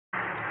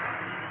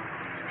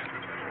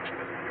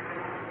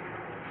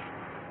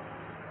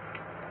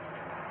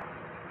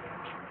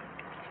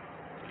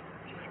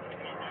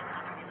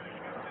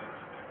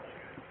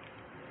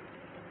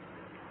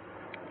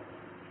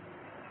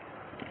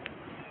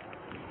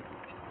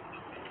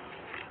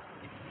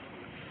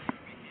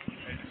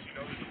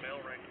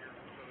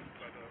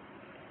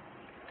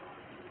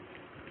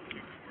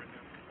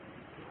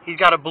He's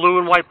got a blue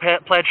and white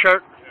plaid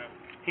shirt. Yeah.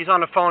 He's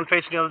on the phone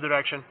facing the other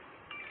direction.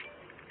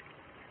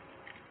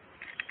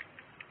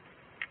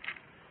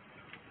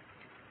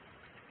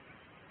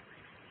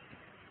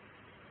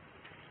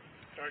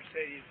 Sarge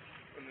said he's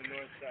on the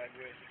north side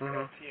with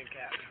LT and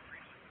cap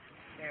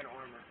and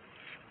armor.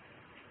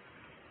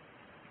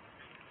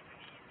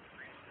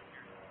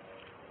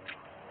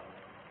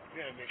 We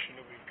gotta make sure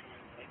nobody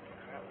comes like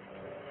that.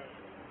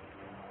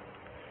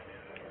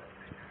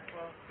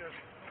 Well, there's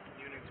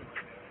units over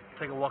there.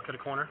 Take a walk to the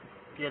corner.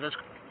 Yeah, there's.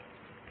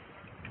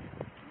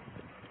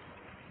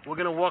 We're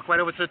gonna walk right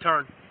over to the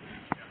turn.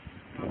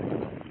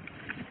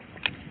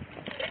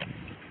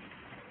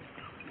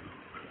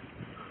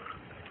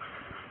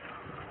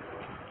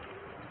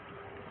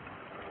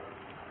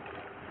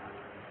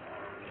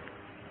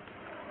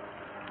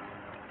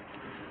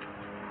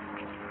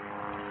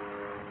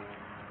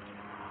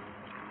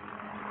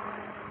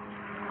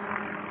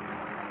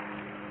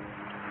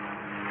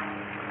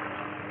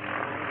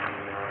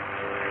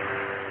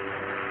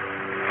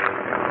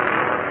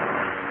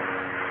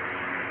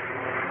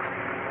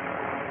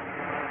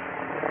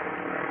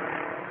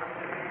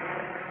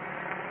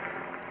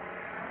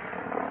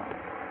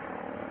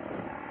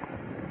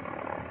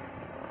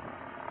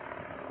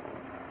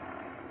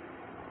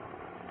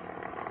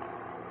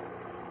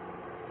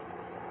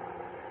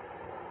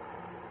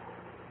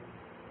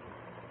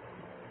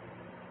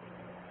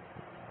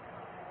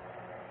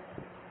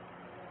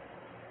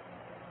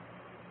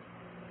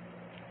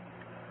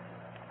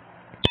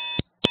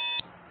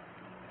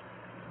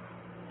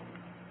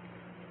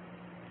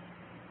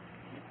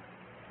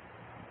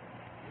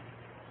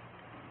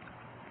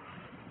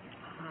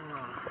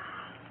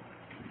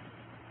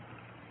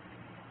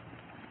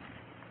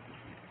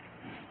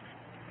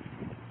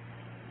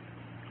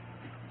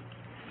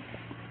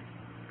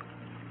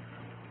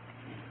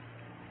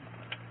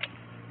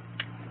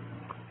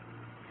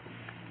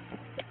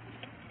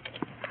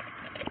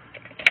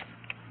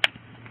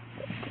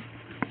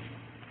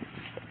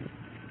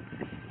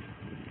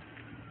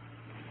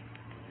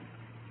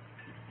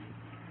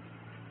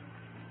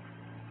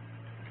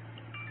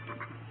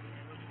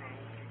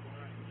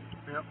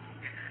 Yep.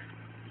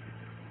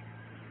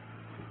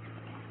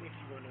 Makes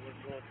you wonder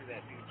what's going through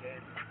that dude's head.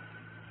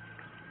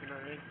 You know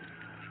what I mean?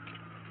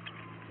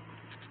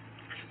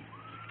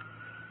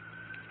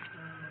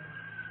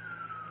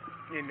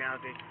 And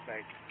nowadays it's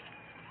like,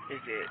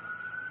 is it,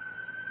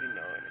 an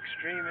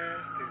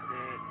extremist? Is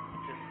it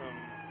just some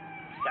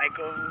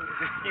psycho?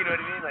 You know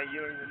what I mean? Like, you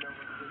don't even know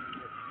what it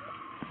is.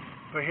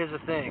 But here's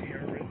the thing.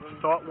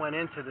 Thought went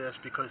into this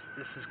because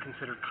this is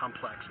considered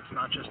complex. It's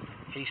not just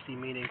hasty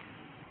meeting.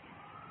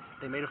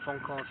 They made a phone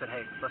call and said,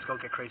 hey, let's go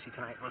get crazy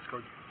tonight. Let's go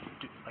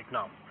do,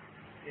 no.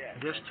 Yeah.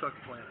 This took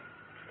planning.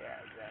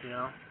 Yeah, exactly.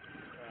 Yeah.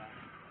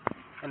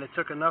 And it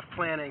took enough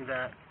planning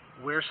that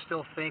we're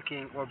still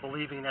thinking or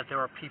believing that there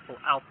are people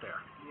out there.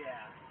 Yeah.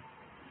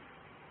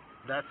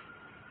 That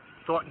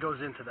thought goes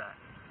into that.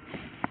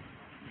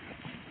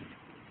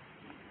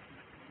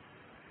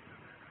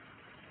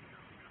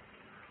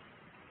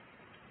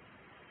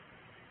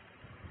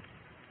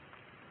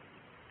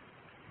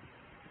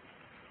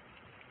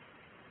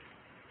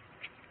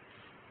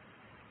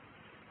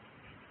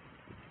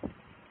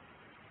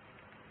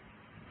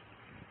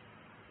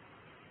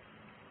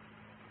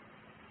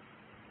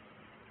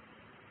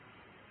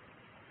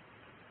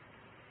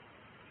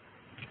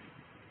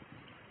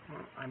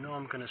 I know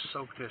I'm going to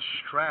soak this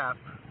strap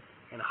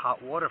in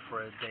hot water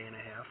for a day and a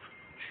half.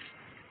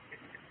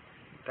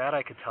 That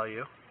I could tell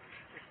you.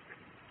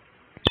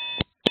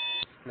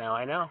 Now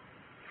I know.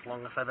 As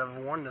long as I've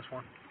ever worn this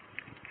one.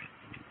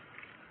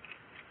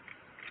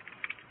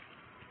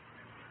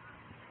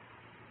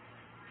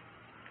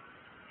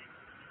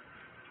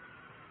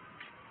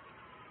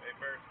 Hey,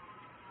 First.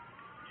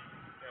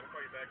 Yeah, we'll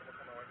call you back and we'll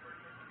call my wife first.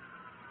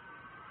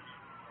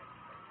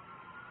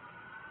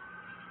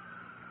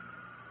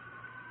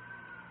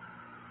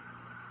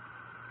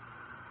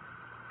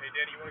 Hey,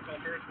 Daddy, you want to call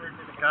Ferris first?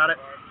 Got it.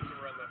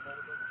 Around the phone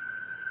with him?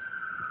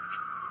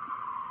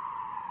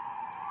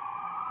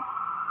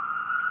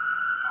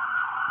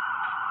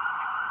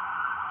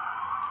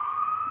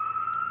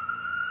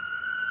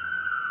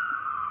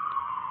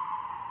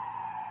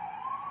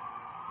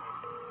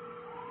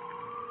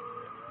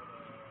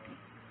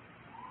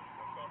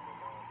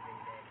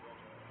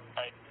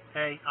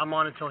 Hey, I'm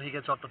on until he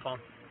gets off the phone.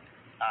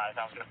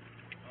 Sounds good.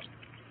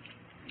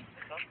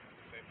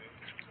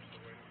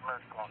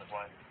 Merck's on his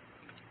way.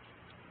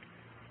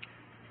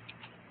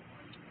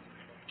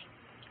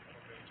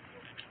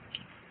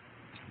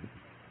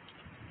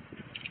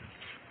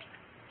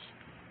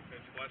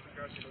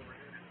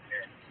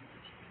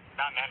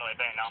 Not in Mandalay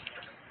Bay, no.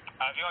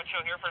 If you want to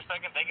chill here for a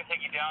second, they can take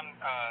you down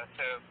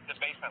to the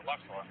basement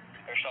Luxor.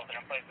 There's shelter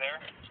in place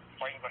there.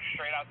 Or you can go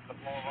straight out to the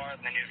boulevard,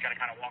 and then you just got to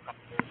kind of walk up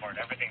the boulevard.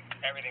 Everything's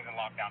in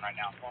lockdown right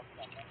now.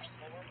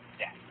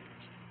 Yeah.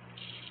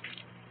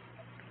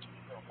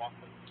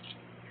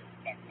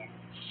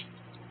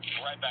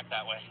 Right back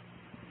that way.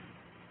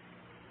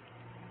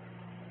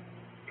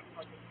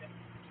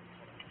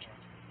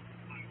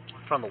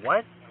 From the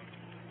what?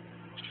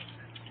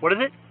 What is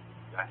it?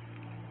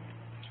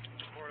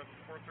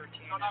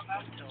 413. Well,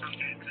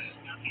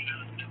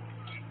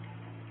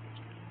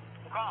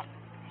 come on.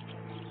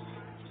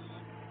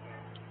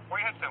 Where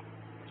you head to?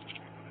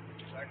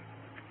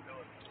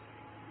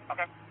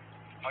 Okay.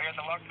 Oh, you're at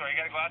the Luxor. You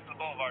gotta go out to the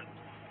Boulevard.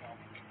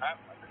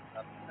 Alright?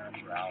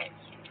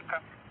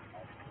 Okay.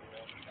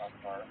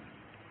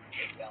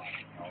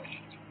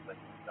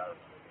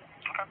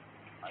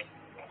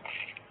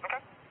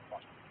 Okay.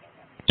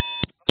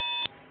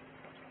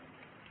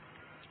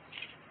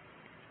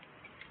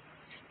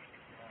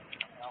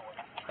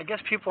 I guess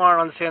people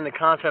aren't understanding the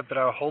concept that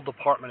our whole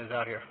department is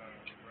out here.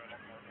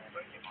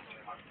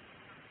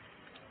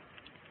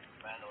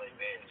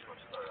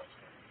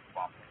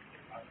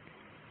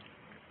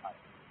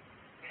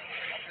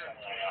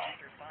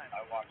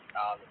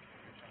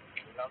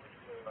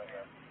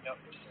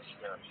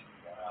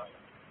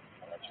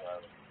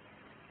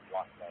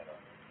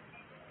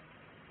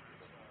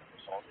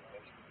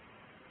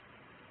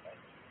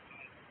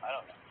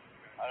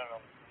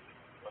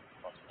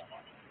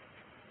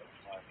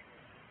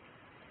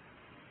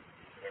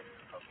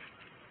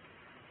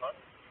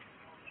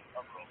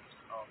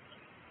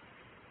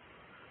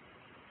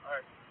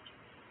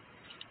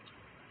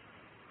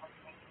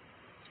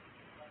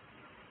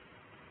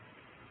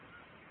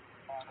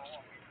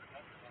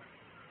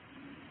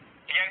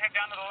 You gotta head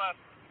down to the left.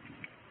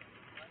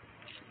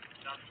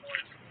 Down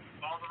towards.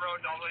 Follow the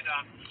road all the way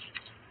down.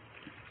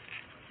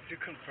 You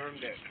confirm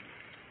that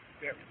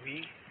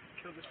we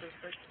killed the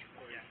suspect?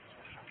 Yeah.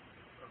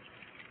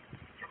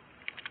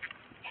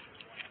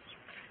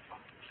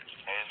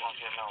 I just want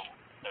you to know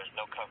there's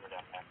no cover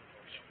down there.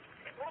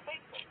 What a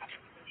basement.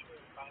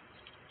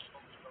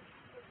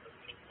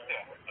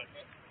 Yeah.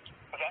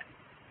 What's that?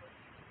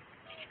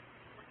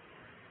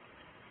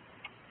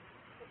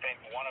 I think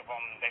one of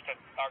them, they said,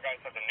 our guy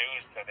said the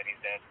news said that he's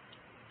dead.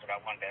 We got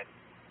one dead.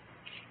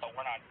 But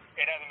we're not,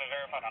 it hasn't been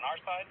verified on our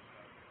side,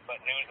 but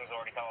news is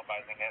already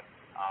televising it.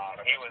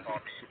 He was.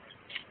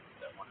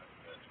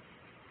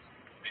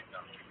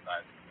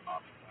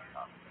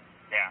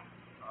 Yeah.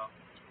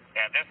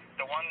 Yeah,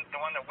 the one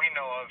that we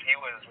know of, he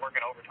was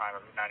working overtime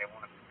every 91.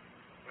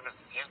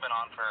 He's been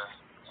on for,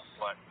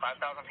 what,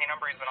 5,000 P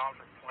number? He's been on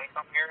for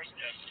 20-something years?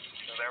 Yeah.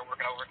 So they're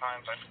working overtime,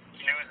 but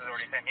news is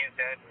already saying he's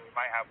dead. We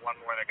might have one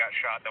more that got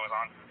shot that was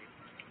on duty.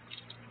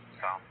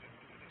 So,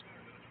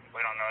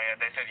 we don't know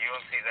yet. They said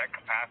UMC's at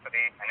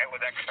capacity, and it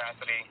was at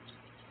capacity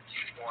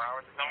 4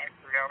 hours ago,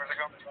 3 hours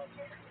ago.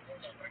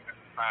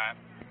 Alright.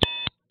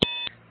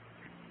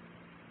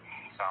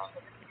 So.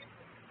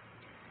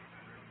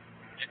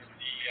 It's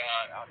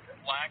the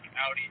black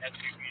Audi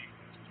SUV.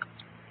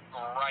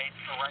 Right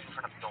in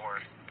front of the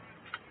doors.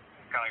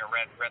 It's got like a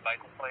red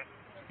license plate.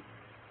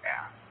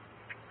 Yeah.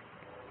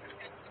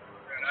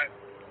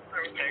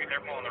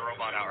 They're pulling the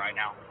robot out right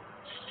now.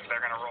 They're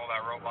gonna roll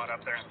that robot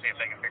up there and see if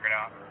they can figure it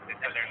out. They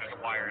said there's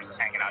just wires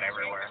hanging out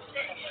everywhere.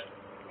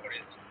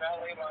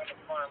 Valet line to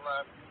far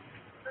left.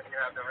 Then you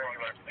have the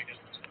regular. They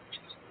just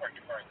park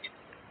your car.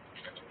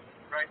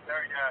 Right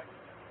there, yeah.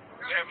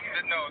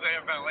 They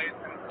have valets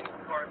and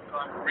cars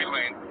on 3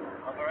 lanes.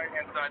 On the right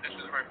hand side, this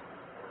is where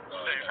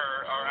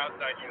our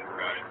outside unit's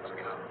routed.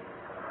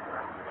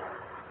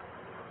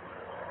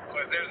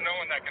 But there's no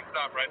one that can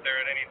stop right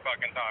there at any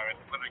fucking time.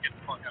 It's literally get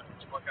the fuck out.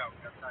 Look out.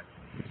 Outside.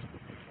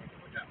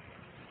 Look out.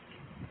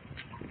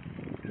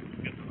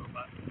 Get the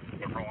robot.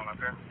 They're rolling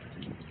up here.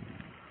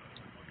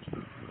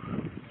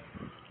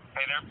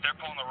 Hey, they're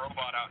pulling the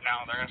robot out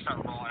now. They're gonna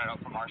start rolling it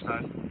up from our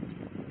side.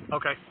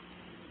 Okay.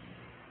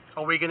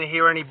 Are we gonna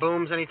hear any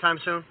booms anytime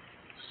soon?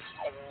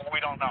 We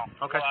don't know.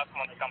 Okay. We'll ask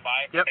them when they come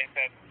by. Yep. They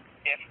said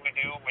if we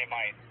do, we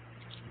might.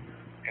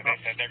 Because they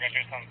said they're gonna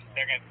do some.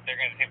 They're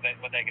gonna see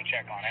what they can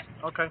check on it.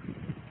 Okay.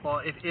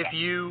 Well, if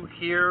you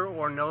hear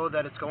or know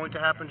that it's going to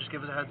happen, just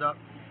give us a heads up.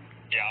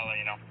 Yeah, I'll let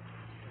you know.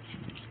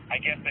 I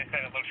guess they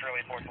said it looks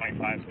really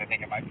 425, so they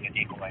think it might be a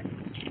decoy,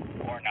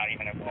 or not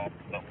even a ball.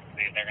 So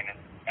they're gonna.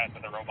 That's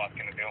what the robot's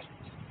gonna do. I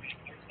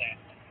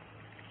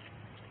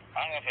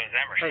don't know if it was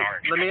them or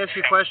Stark. Let me ask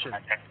you a question.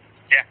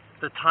 Yeah.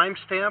 The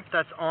timestamp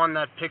that's on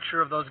that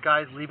picture of those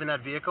guys leaving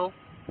that vehicle,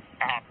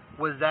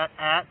 was that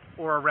at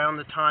or around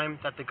the time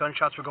that the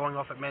gunshots were going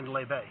off at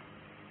Mandalay Bay?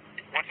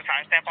 What's the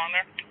timestamp on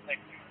there?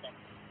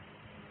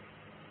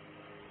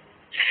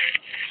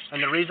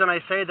 And the reason I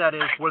say that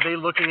is, were they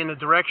looking in the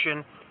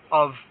direction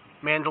of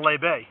Mandalay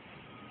Bay?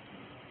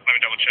 Let me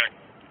double check.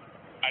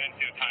 I didn't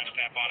see the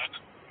timestamp on it.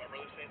 My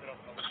brother's saying that on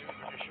the news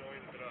they're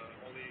showing that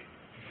only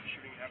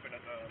shooting happened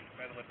at the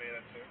Mandalay Bay.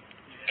 That's it.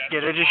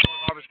 Yeah, they just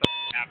Harvest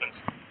Festival happens.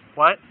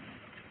 What?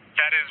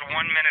 That is 1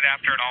 minute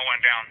after it all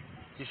went down.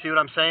 You see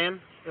what I'm saying?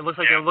 It looks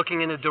like they're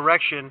looking in the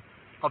direction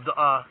of the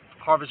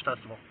Harvest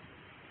Festival,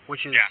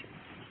 which is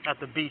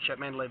at the beach at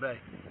Mandalay Bay.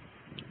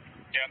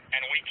 Yep,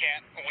 and we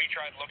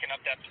tried looking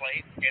up that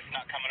plate. It's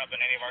not coming up in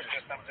any of our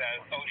systems as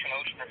Ocean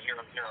or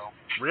 00.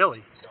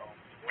 Really? So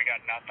we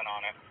got nothing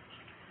on it.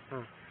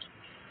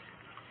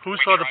 Who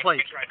saw the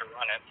plate? We tried to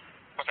run it.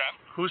 What's that?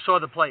 Who saw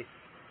the plate?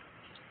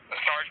 The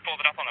Sarge pulled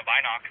it up on the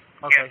binoc.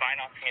 Okay. He had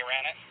binocs and he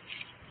ran it.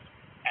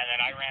 And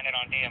then I ran it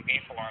on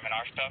DMV for him and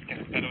our stuff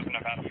because it said it was in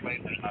a valid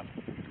place or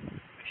something.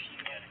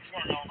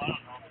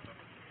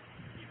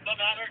 Doesn't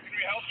matter. Can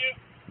we help you?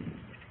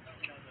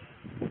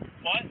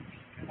 What?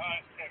 Well,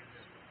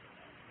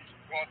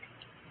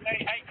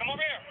 hey, come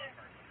over here.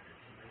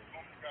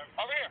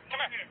 Over here. Come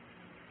here.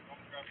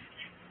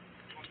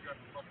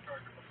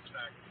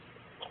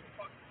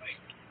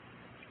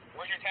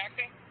 Where's your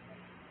taxi?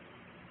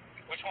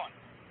 Which one?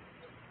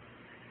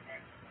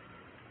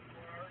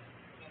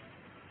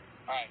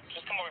 Alright,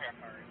 just come over here.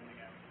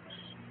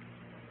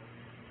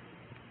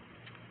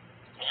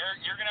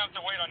 You're gonna have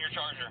to wait on your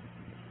charger.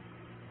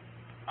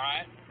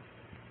 Alright?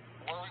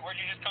 Where'd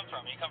you just come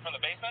from? You come from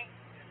the basement?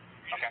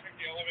 You okay. Pick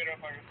the elevator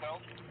up by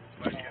yourself?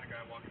 But you got a guy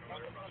walking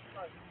over there.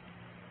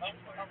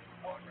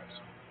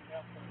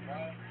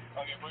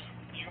 Okay, were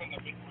you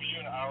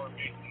in our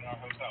basement in our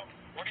hotel?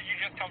 Where did you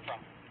just come from?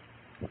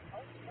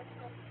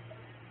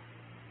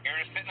 You were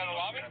just sitting in the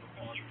lobby? You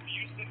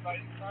sit by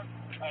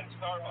at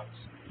Starbucks.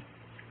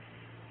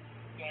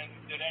 Then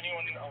did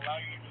anyone allow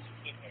you to just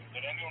sit there?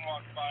 Did anyone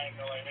walk by and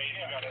go like, hey, you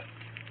gotta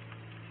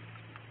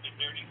get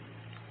dirty?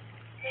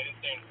 And they didn't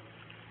say anything.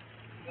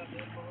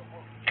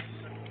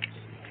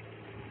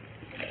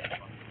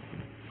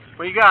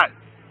 What you got? We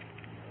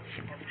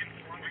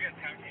got a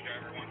taxi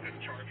driver wants his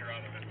charger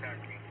out of his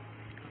taxi.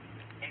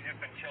 He's just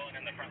been chilling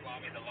in the front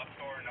lobby of the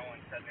Luxor and no one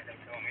said anything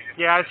to him.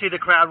 Yeah, I see the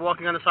crowd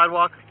walking on the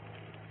sidewalk.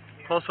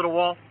 Yeah. Close to the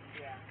wall.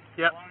 Yeah.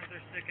 Yep. As long as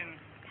they're sticking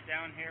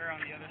down here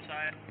on the other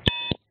side,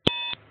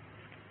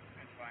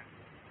 that's fine.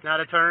 Now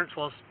they're turning.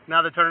 Well,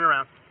 now they're turning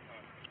around.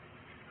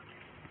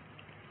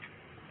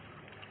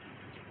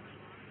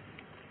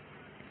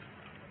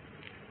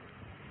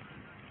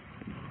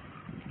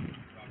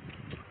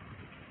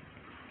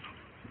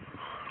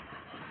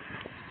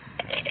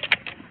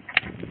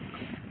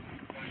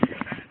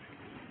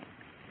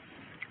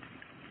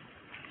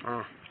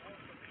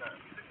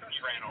 He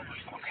ran over.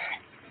 Okay.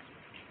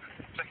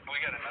 We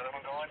got another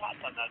one going?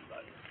 Lots on that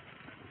side.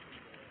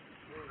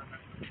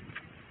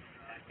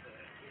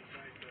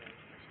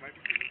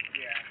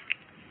 Yeah.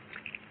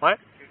 What?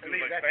 At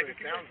least that's what it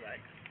sounds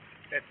like.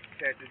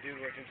 That the dude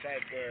was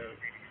inside the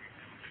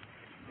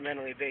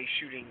mentally based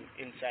shooting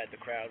inside the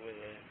crowd with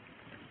a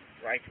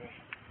rifle.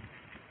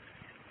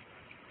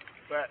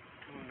 But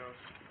who knows?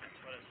 That's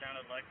what it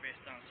sounded like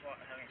based on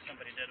having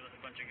somebody dead with a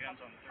bunch of guns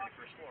on the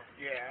 31st floor.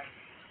 Yeah.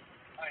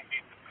 I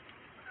hate this.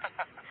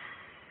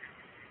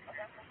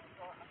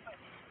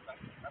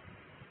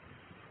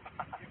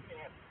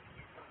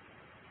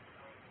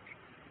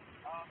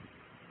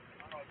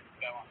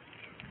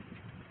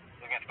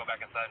 We're going to go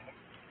back inside.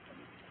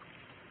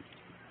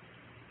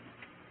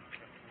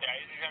 Yeah,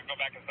 he's going to go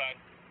back inside.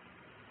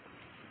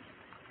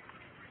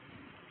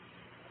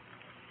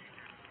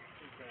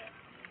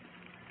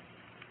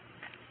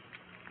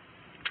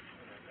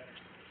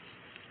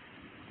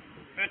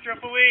 Metro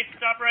Police,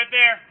 stop right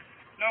there.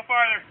 No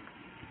farther.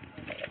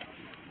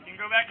 You can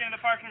go back into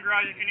the parking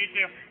garage if you need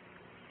to.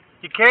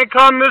 You can't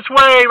come this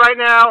way right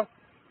now.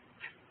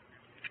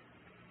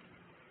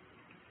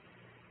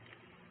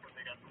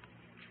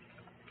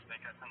 They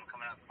got someone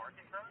coming out of the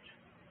parking garage?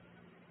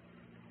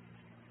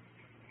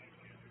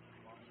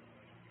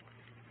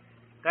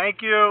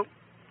 Thank you.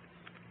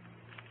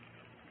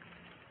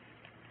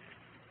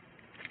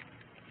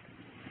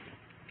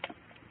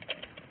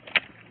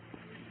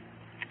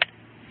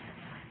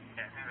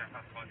 Yeah, maybe that's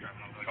not slow driving.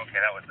 I was like, okay,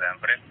 that was them.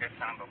 But it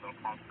sounded a little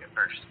clunky at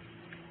first.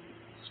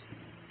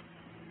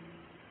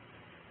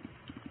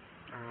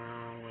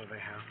 What do they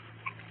have?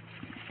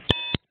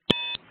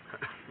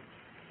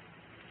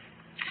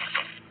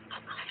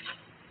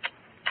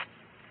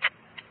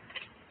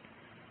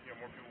 Yeah,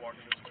 more people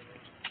walking this way.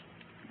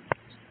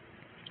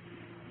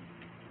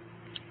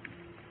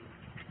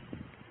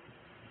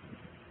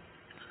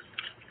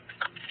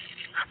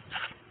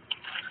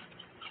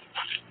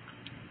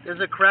 There's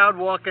a crowd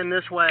walking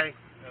this way.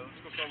 Yeah, let's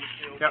go find the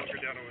field Yep.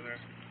 bunker down over there.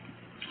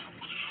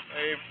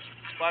 Hey,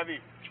 Spivey.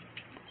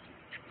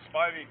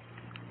 Spivey.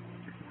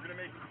 We're gonna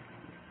make.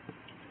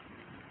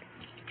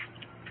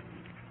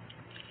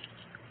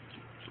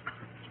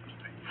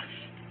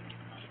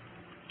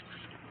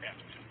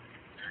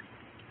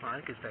 Oh, I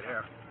think it's dead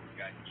air.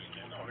 Yeah,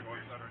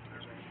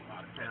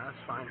 that's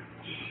fine.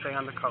 Stay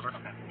undercover.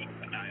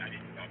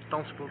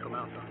 Don't spook them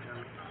out, though.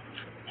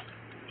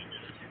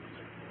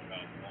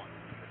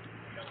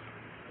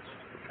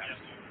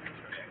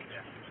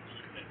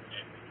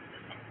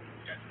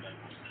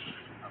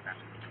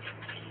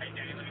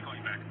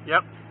 Yeah.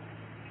 Yep.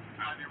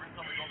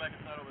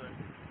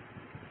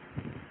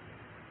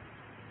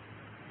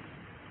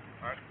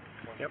 Alright.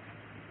 Yep.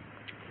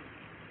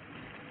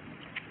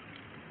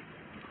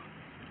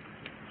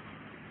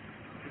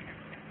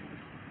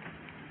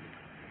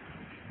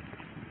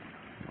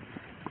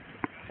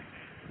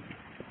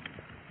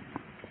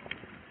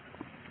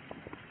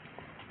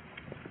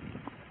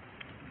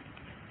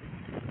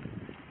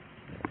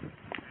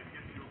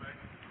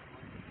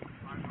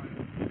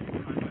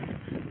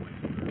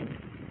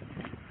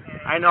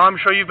 I know, I'm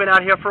sure you've been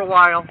out here for a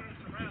while,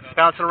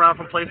 bouncing around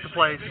from place to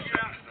place.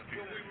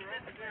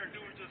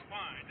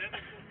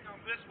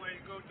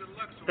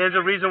 There's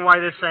a reason why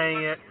they're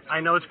saying it. I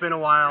know it's been a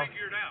while. There's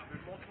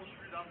multiple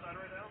streets outside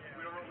right now.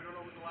 We don't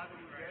know who's alive and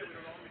who's dead. We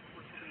don't know how many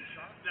people are being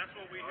shot. That's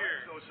what we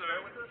hear. So,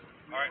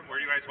 all right, where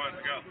do you guys want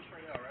us to go?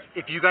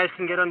 If you guys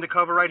can get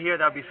undercover right here,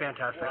 that would be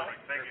fantastic.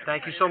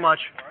 Thank you so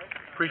much.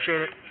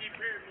 Appreciate it. Keep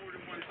hearing more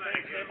than one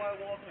thing.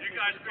 You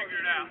guys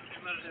figure it out.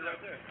 Let us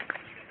know.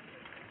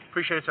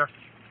 Appreciate it, sir.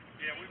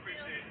 Yeah, we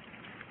appreciate it.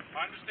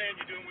 I understand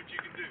you're doing what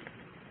you can do.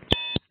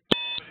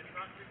 But it's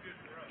not too good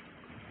for us.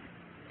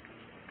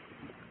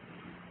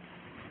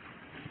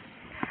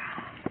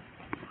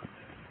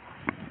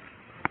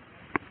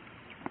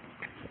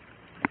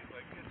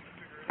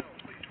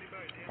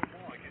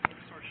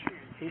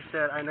 He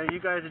said, I know you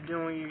guys are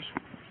doing what you're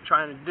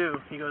trying to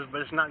do. He goes, but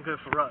it's not good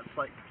for us.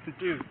 Like,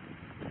 dude,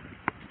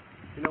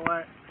 you know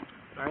what?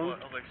 I was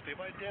like, stay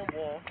by the damn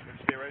wall and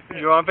stay right there.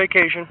 You're on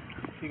vacation.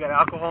 You got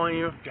alcohol in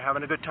you. You're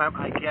having a good time.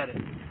 I get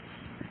it.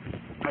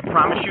 I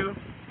promise you,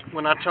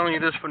 we're not telling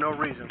you this for no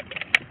reason.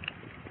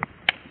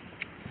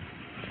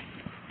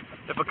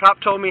 If a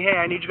cop told me, hey,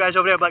 I need you guys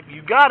over there, I'd be like,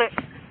 you got it.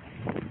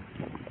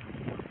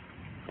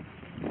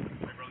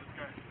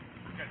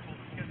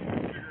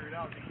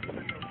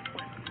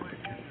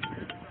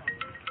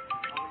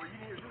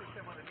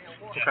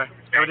 Okay.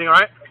 Everything all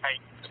right?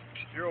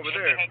 You're over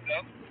there.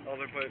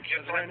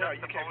 Right now,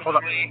 you can't. Hold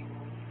up.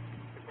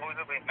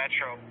 Supposedly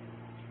Metro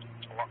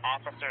or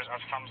officers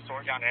of some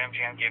sort down at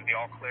MGM gave the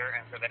all clear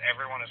and said that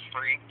everyone is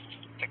free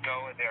to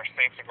go. They are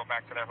safe to go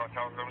back to their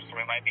hotel rooms, so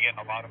we might be getting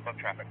a lot of foot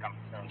traffic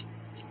coming soon.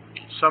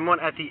 Someone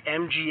at the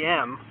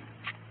MGM.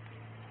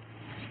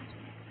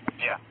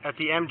 Yeah. At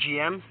the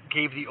MGM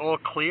gave the all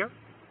clear.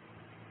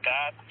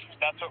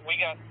 That's what we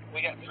got.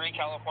 We got 3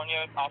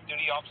 California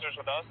off-duty officers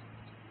with us.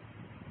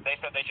 They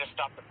said they just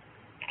stopped a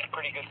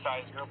pretty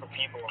good-sized group of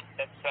people.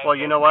 Well,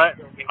 you know what?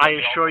 I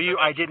assure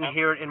you, I didn't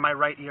hear it in my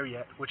right ear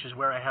yet, which is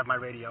where I have my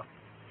radio.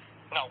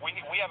 No, we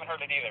haven't heard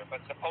it either,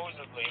 but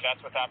supposedly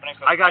that's what's happening.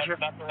 So I got you.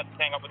 That's what's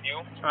staying up with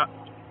you.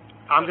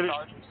 I'm gonna.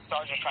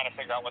 Sarge is trying to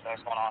figure out what the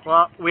heck's going on.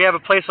 Well, we have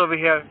a place over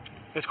here.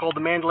 It's called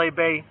the Mandalay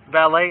Bay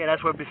Valet, and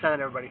that's where we'll be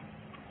sending everybody.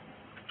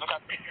 Okay.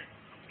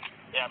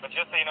 Yeah, but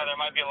just so you know, there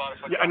might be a lot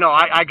of. Yeah, no,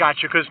 I got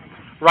you, because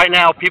right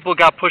now people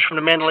got pushed from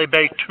the Mandalay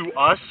Bay to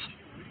us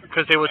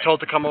because they were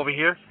told to come over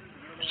here.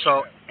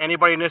 So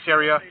anybody in this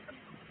area,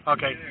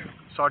 okay,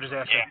 Sarge is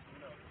asking. Yeah,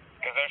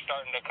 because they're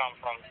starting to come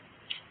from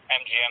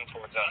MGM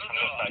towards us from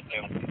this side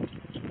too.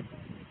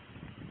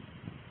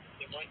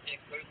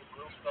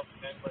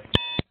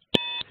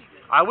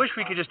 I wish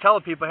we could just tell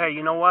the people, hey,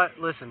 you know what?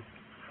 Listen,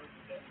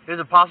 there's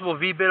a possible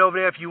V-bid over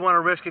there. If you want to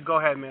risk it, go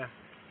ahead, man.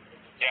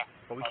 Yeah.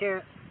 But we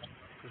can't,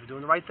 because we're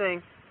doing the right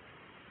thing.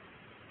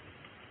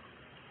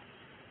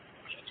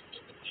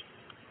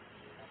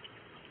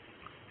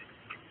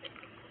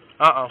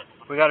 Uh-oh.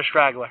 We got a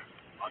straggler.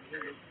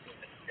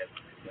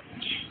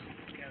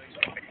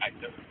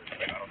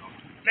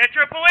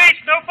 Metro Police,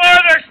 no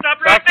farther. Stop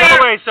right Back the there.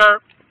 other way, sir.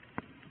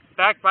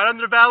 Back right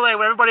under the valet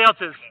where everybody else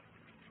is.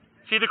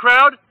 See the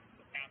crowd?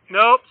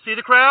 Nope. See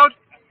the crowd?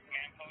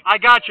 I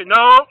got you.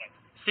 No.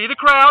 See the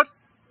crowd?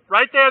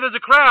 Right there, there's a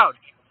crowd.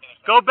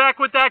 Go back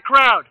with that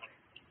crowd.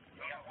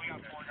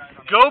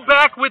 Go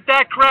back with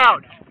that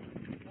crowd.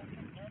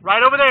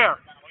 Right over there.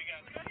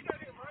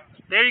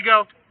 There you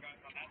go.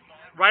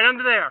 Right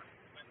under there.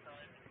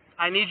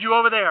 I need you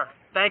over there.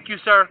 Thank you,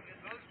 sir.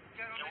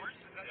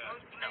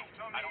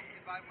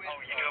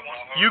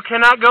 You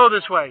cannot go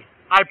this way.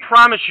 I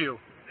promise you.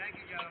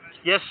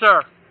 Yes,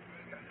 sir.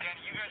 Dan,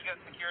 you guys got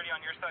security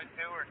on your side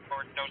too, or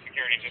no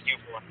security, just you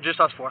 4?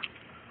 Just us 4. Alright,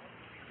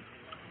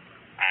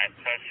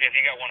 so if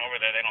you got one over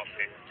there, they don't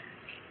see you.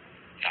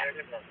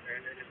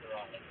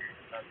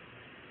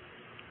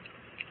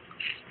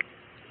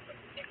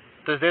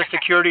 Does their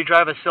security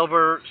drive a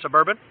silver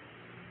Suburban?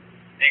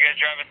 Do you guys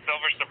drive a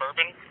silver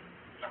Suburban?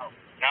 No.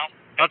 No?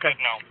 Okay.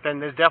 No. Then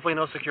there's definitely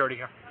no security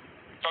here.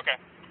 Okay.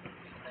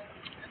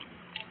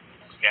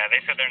 Yeah,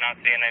 they said they're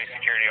not seeing any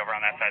security over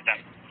on that side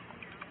then.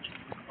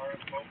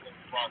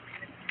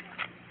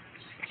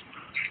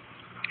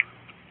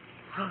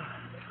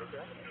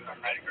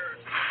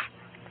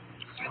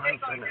 My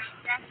goodness.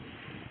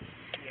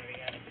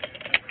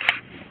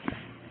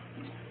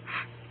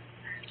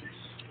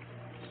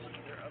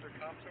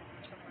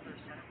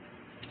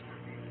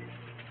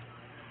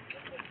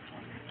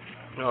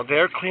 No,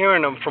 they're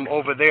clearing them from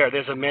over there.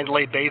 There's a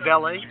Mandalay Bay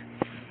Valet.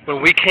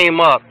 When we came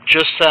up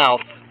just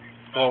south,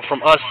 well,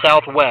 from us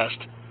southwest,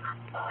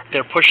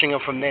 they're pushing them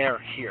from there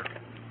here.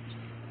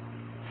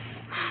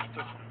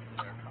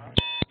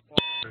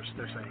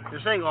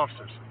 They're saying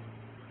officers.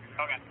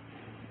 Okay.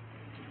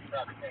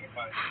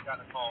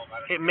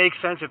 It makes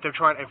sense if they're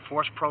trying. If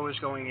Force Pro is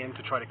going in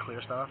to try to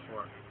clear stuff,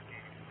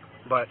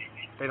 but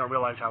they don't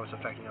realize how it's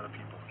affecting other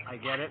people. I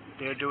get it.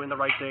 They're doing the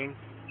right thing.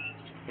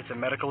 It's a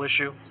medical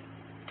issue.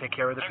 Take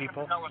care of the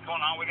people. What's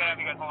going on? We gotta have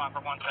you guys hold on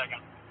for 1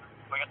 second.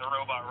 We got the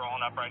robot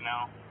rolling up right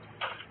now.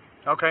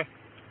 Okay.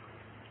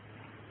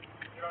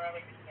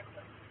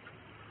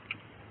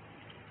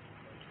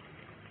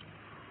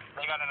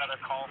 We got another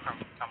call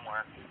from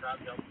somewhere.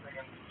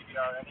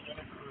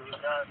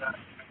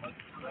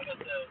 Yeah.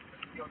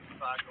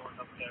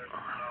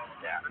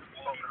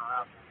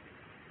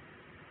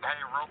 Hey,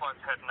 your robot's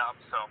heading up,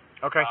 so.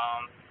 Okay.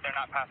 They're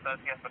not past us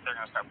yet, but they're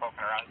gonna start poking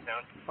around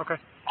soon. Okay.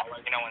 I'll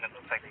let you know when it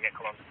looks like they get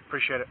close.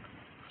 Appreciate it.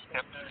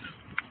 Yep.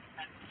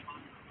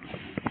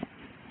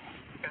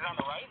 Is it on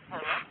the right or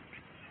left?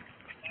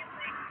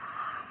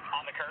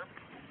 On the curb?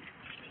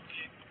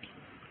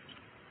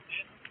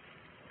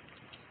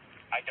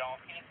 I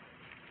don't.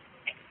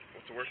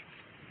 What's the worst?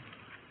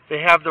 They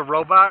have the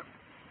robot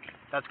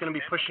that's going to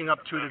be pushing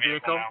up to the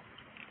vehicle. Now.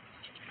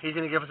 He's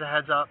going to give us a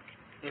heads up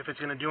if it's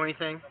going to do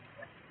anything,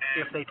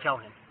 if they tell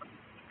him.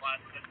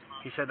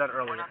 He said that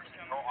earlier.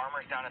 No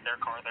armor's down at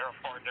their car. They're a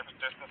far different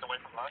distance away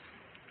from us.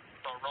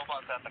 So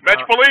robot's at the car.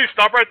 Metro Police,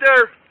 stop right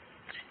there.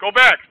 Go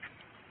back.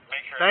 Make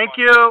sure Thank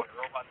you.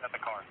 robot's at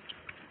the car.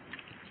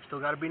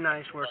 Still got to be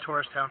nice. We're a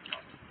tourist town.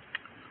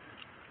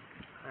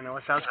 I know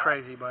it sounds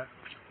crazy, but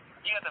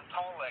You got them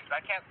tall legs.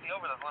 I can't see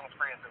over those little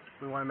freezes.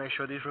 we want to make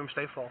sure these rooms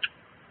stay full.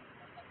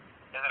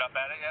 Is it up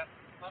at it yet?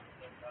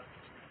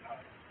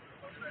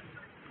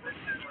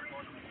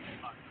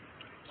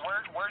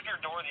 Where's your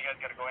door that you guys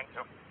gotta go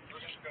into? We're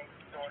just going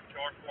door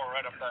 4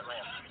 right up that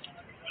ramp.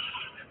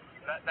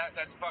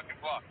 That's fucking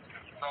blocked.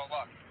 It's all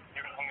locked.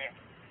 You're gonna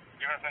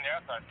send the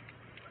outside.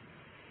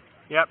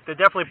 Yep, they're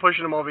definitely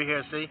pushing them over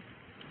here, see?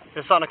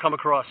 They're starting to come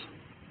across.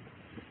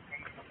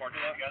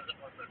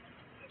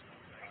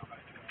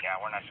 Yeah,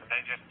 we're not sure.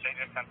 They just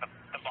sent the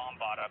bomb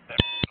bot up there.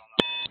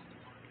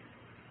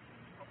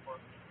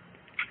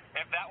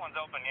 If that one's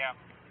open, yeah.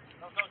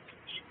 Don't go too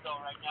deep though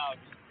right now.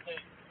 Just stay,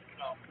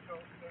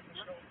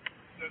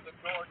 there's a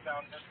door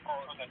down this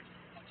hallway. Okay.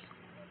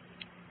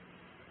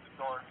 The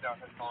door down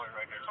this hallway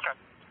right here. Okay.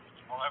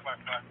 I'll have my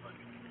flashlight.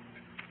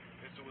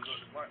 So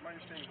my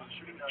understanding was a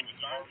shooting down the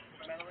side of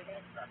the matter right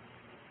now?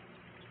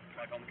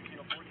 Like on the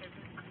casino floor type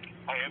thing?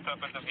 Hey, it's up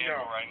at the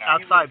vehicle right now.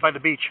 Outside by the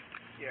beach.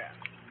 Yeah.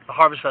 The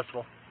Harvest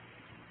Festival.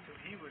 So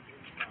he was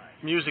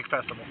inside. Music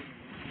festival. I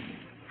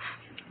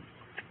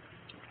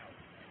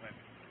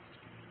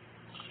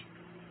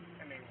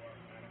mean, well,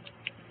 I don't know.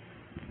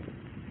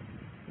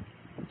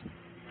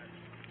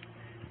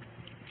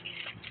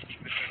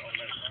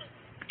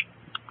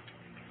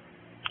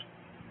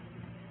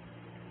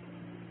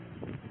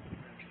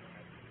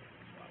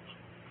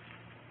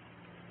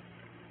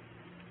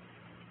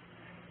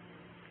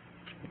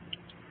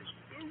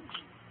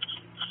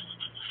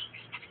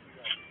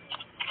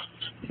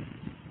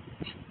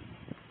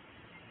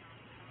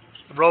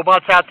 The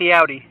robot's at the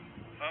Audi.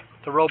 Huh?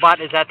 The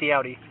robot is at the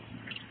Audi.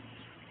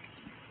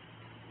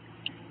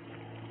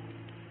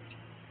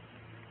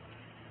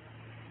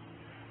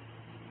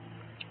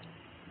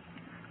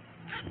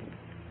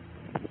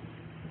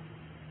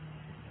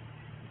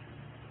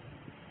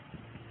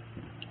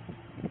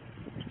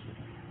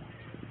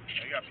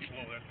 You got people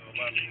over there to the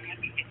left.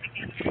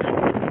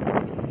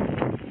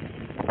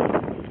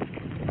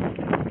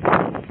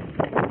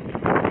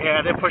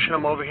 Yeah, they're pushing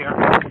them over here.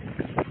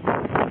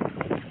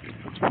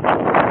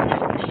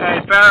 Hey,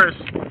 Ferris.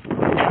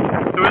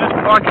 Through this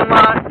parking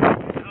lot.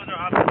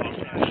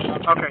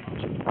 Okay.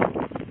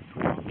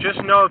 Just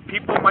know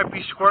people might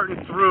be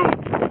squirting through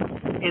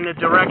in the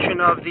direction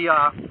of the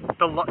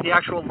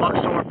actual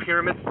Luxor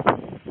pyramid,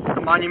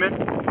 the monument.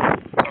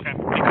 Okay.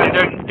 Because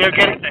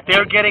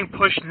they're getting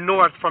pushed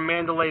north from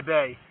Mandalay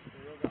Bay.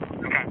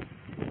 Okay.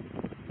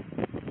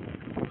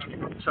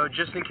 So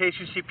just in case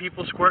you see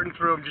people squirting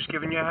through, I'm just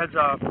giving you a heads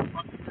up.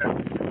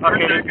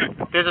 Okay,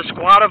 there's a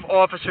squad of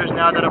officers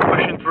now that are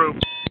pushing through.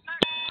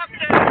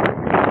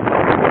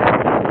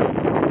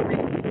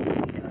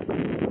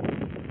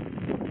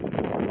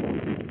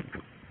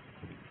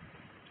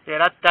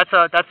 Yeah,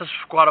 that's a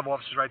squad of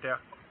officers right there.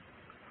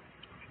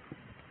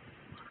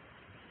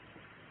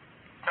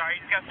 Sorry,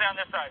 you just gotta stay on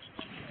this side.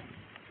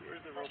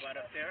 Where's the robot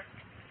up there?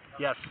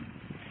 Yes,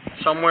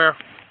 somewhere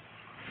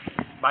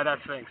by that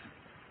Sphinx.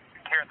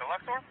 Here at the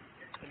Luxor?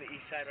 On the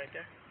east side right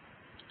there?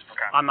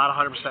 Okay. I'm not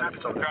 100% if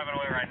it's I'm over there. driving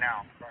away right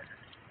now.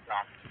 No.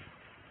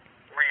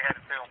 Where you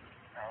headed to?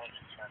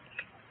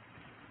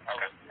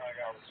 Okay.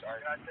 Sorry.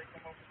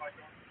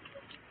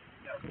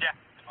 Yeah.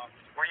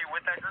 Were you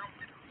with that group?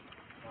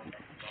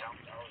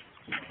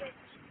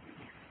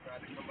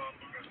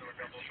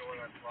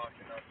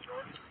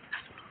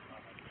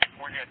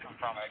 Where'd you guys come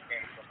from? I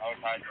came from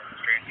outside from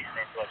the street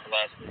for like the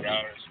last 3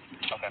 hours.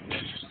 Okay.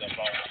 It's just that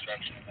follow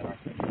instruction and then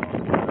I said,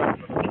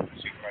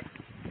 see if I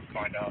can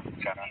find out,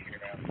 kind of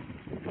figure out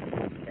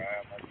where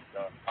I am.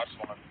 I just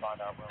wanted to find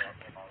out where I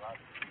came on that.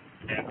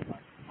 Yeah.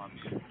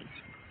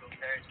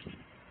 Okay.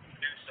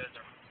 Dude says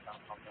they're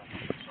not pumped up.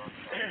 So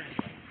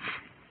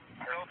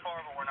far,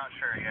 but we're not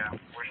sure. Yeah,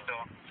 we're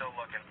still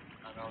looking.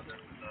 I know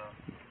there was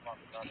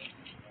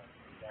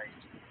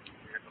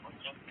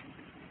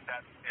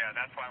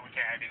that's why we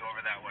can't have you go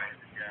over that way.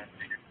 Yeah.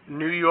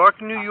 New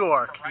York, New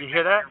York. You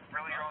hear that?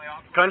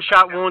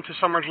 Gunshot wound to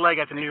someone's leg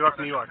at the New York,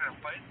 New York.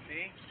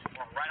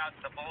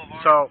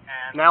 So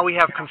now we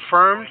have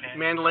confirmed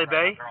Mandalay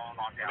Bay,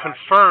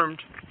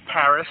 confirmed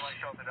Paris,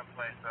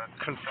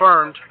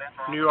 confirmed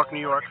New York,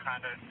 New York.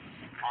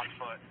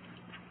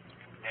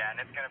 Yeah, and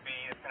it's gonna be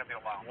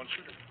a while. One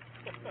shooter.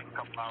 A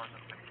couple hours.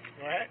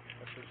 What?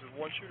 That's just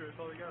one shooter. That's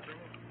all they got.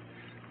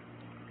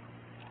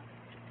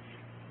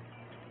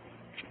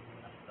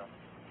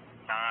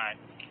 Alright.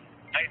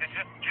 Hey, then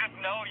just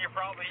know you're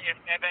probably, if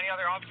any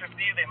other officers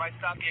see you, they might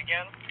stop you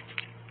again.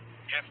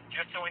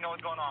 Just so we know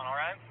what's going on,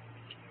 alright?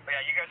 But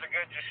yeah, you guys are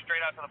good. Just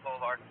straight out to the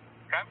boulevard.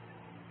 Okay?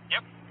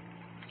 Yep.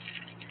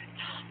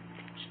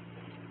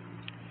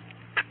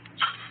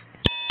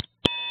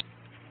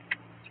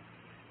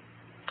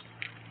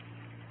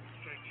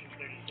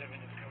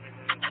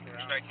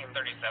 Strike Team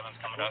 37 is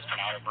coming to us from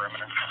outer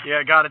perimeter.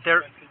 Yeah, got it.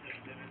 There.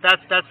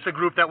 That's the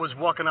group that was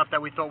walking up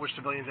that we thought were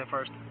civilians at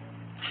first.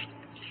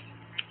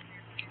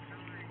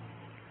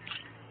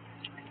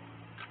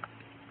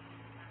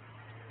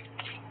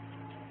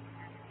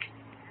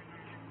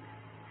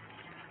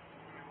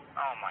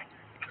 Oh my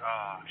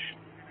gosh.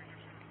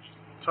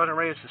 Sergeant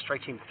Reyes is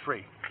Strike Team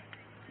 3.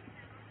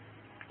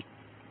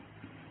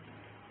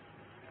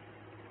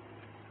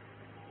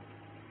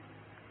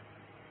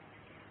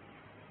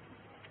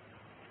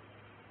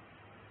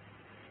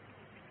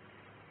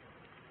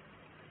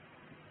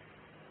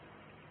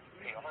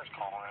 The owner's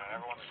calling and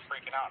everyone's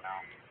freaking out now.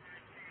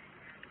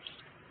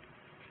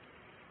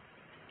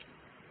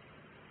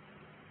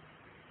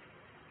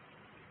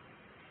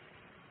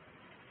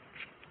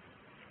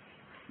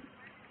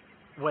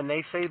 When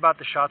they say about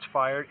the shots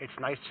fired, it's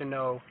nice to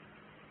know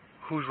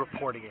who's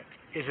reporting it.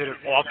 Is it an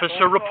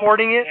officer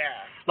reporting it? Yeah.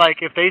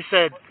 Like, if they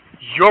said,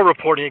 you're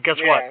reporting it, guess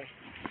Yeah. what?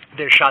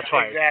 There's shots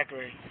fired.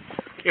 Exactly.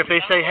 If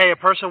they say, hey, a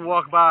person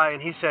walked by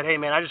and he said, hey,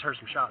 man, I just heard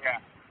some shots. Yeah.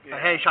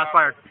 Like, hey, shots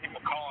fired.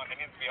 People calling, it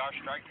needs to be our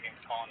strike teams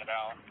calling it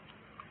out.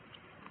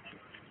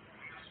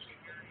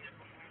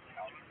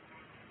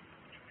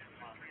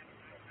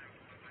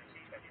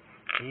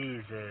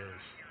 Jesus.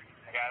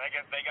 Yeah,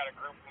 they got a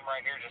group of them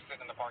right here just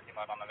sitting in the parking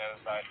lot on the other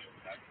side.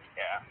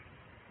 Yeah.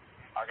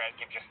 Our guys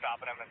keep just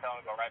stopping them and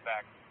telling them to go right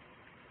back.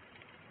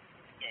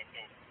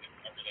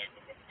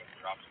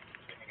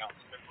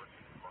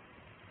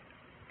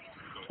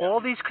 All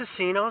these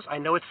casinos, I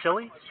know it's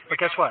silly, but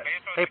guess what?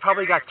 They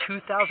probably got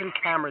 2,000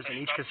 cameras in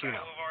each casino.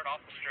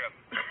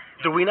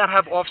 Do we not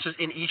have officers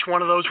in each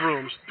one of those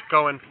rooms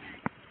going,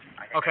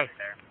 okay,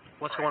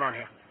 what's going on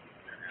here?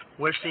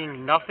 We're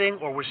seeing nothing,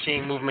 or we're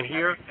seeing movement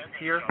here,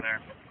 here. We're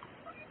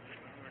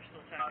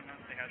still tacking up.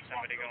 They had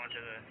somebody go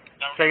into the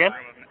Say again?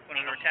 room of, when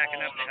we were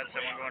tacking up, they had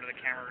someone go into the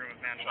camera room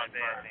of Mandalay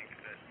Bay, I think.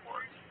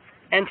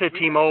 And to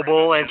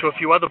T-Mobile and to a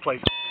few other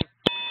places.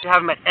 You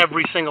have them at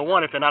every single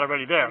one if they're not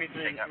already there.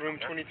 Room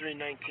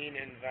 2319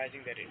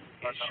 advising that it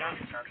is shot.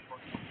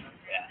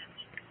 Yeah.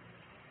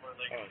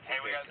 Hey,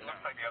 we got,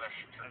 looks like the other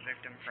A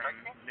victim from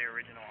the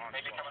original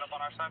maybe onslaught. coming up on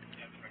our side.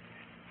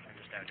 I'm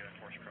just out doing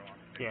force pro on.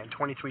 Yeah, and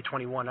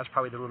 2321, that's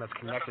probably the room that's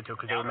connected to it,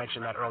 because they were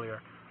mentioning that earlier.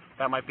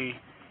 That might be,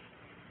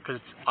 because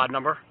it's odd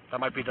number,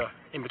 that might be the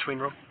in-between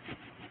room.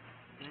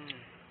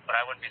 But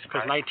I wouldn't be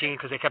Because surprised. 19,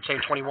 because they kept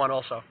saying 21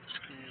 also.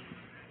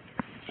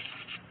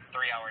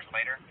 3 hours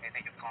later, they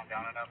think it's calmed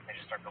down enough, they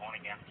just start going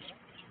again.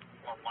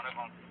 Or one of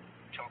them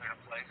children in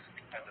place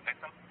as a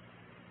victim.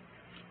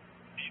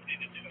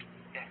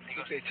 Yeah, he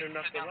goes, They turned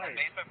off sit the down in light.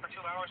 basement for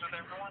 2 hours with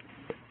everyone,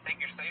 think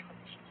you're safe.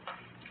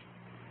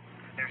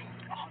 There's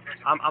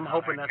I'm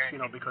hoping that's, you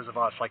know, because of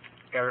us, like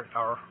Air 2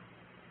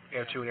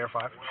 and Air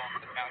 5. We're all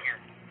sitting out here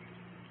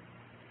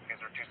because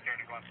we're too scared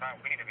to go inside.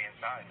 We need to be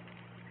inside.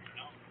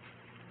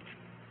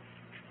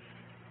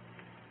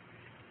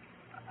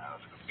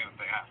 Let's go see what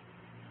they have.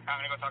 I'm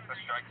gonna go talk to the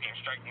strike team.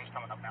 Strike team's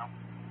coming up now.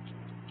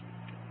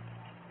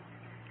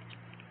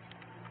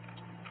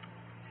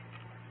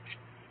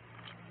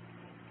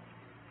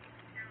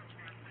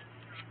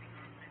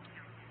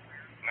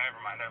 Never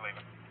mind, they're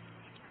leaving.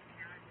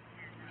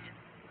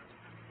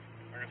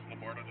 I guess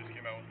Lombardo just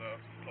came out with a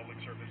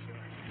public service.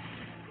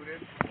 Who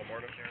did?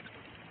 Lombardo.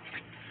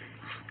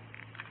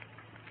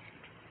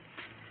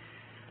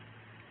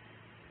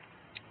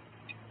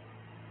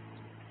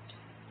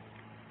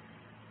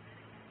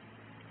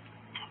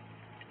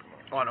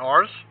 On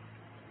ours?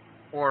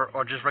 Or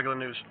just regular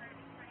news?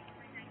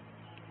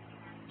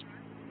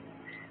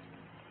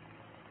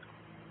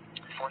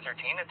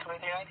 413 at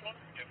 2319?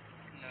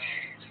 No,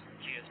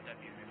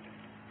 GSW victim.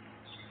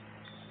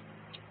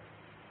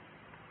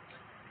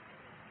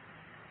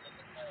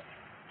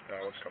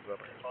 What comes up?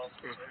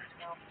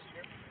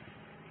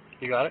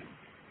 You got it?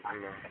 I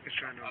don't know. It's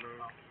trying to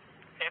load.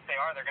 If they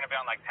are, they're gonna be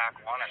on like pack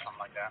 1 or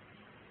something like that.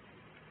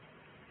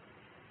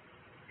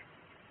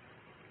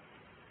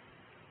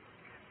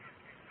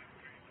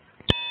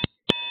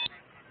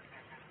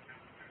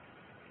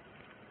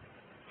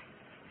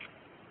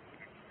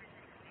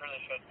 Really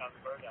shut down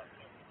the bird out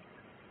there.